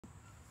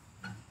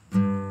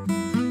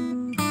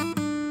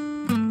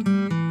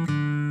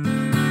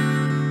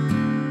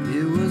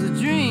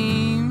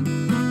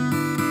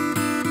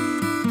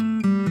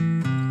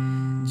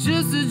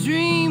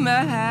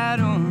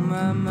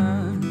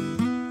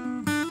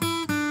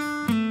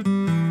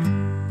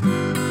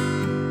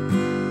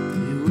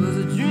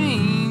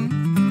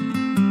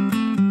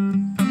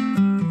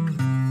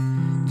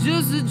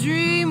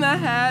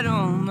had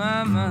on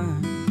my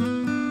mind.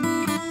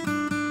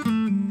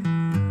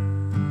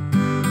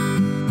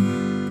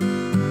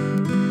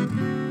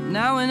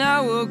 Now when I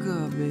woke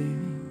up, baby,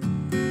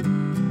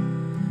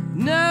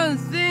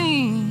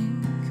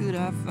 nothing could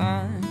I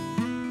find.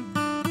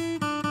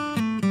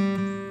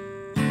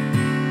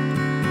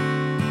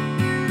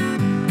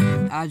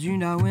 I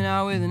dreamed I went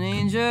out with an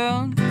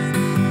angel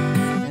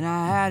and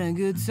I had a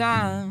good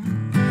time.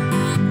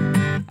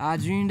 I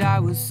dreamed I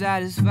was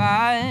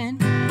satisfied and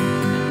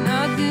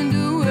nothing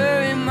to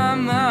worry my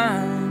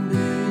mind. But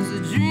it was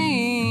a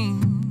dream,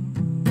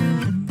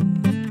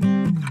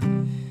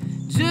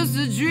 just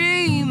a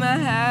dream I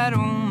had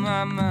on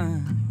my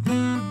mind.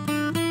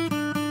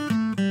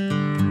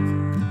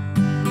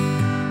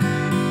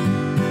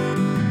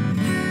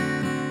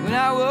 When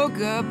I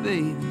woke up,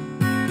 baby,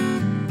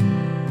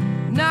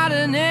 not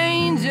an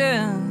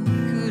angel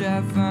could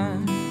I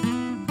find.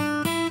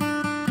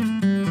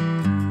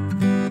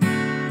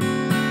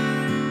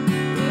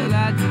 Well,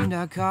 I dreamed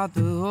I caught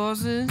the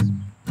horses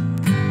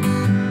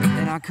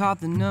and I caught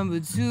the number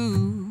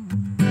 2.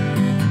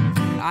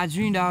 I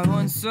dreamed I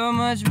won so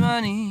much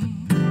money,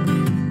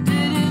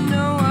 didn't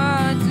know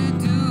what to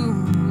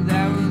do.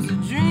 That was a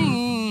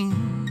dream,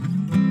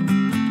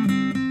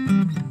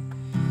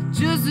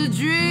 just a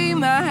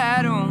dream I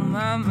had on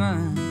my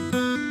mind.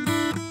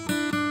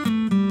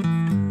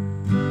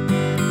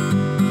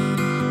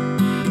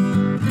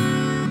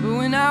 But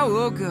when I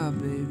woke up,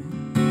 baby,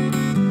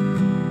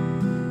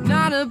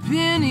 not a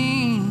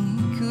penny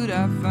could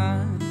I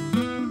find.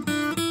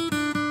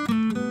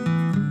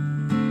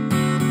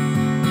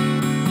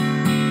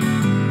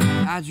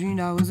 I dreamed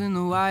I was in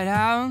the White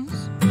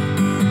House,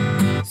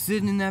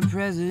 sitting in that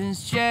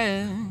president's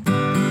chair.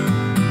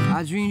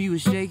 I dreamed you were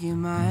shaking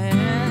my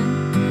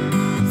hand,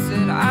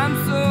 said, I'm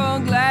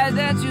so glad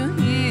that you're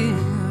here.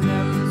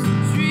 That was a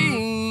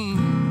dream,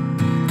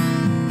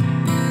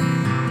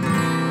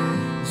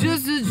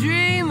 just a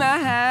dream I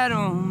had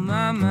on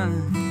my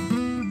mind.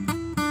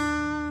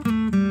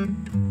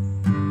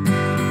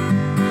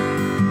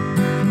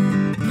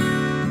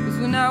 'Cause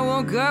when I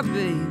woke up,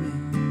 baby,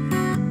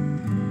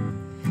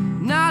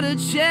 not a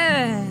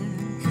chair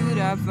could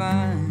I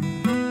find.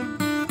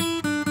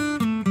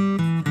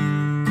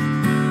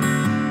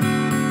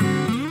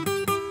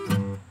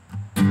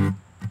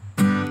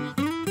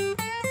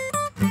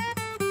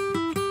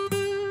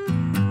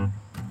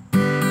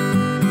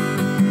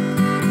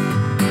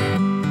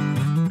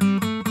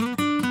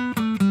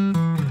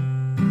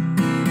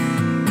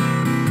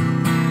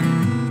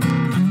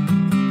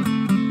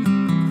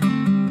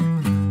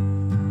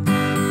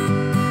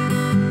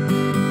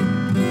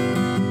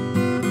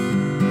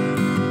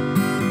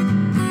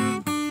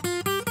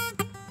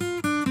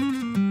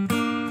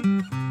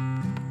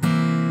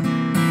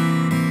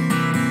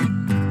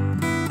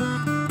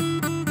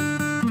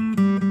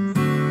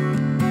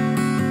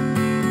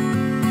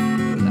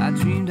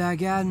 I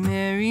got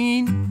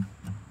married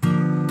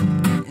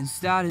and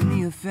started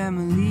me a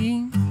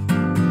family.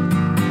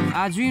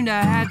 I dreamed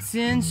I had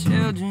 10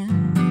 children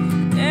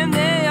and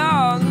they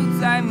all looked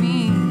like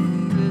me.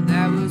 But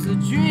that was a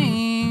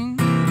dream,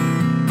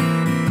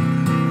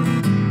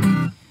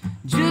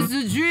 just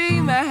a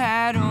dream I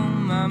had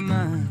on my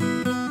mind.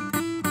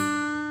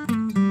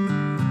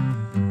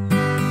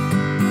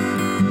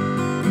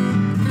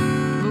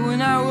 But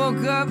when I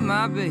woke up,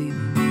 my baby,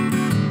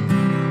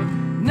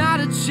 not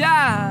a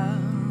child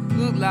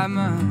looked like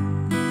mine.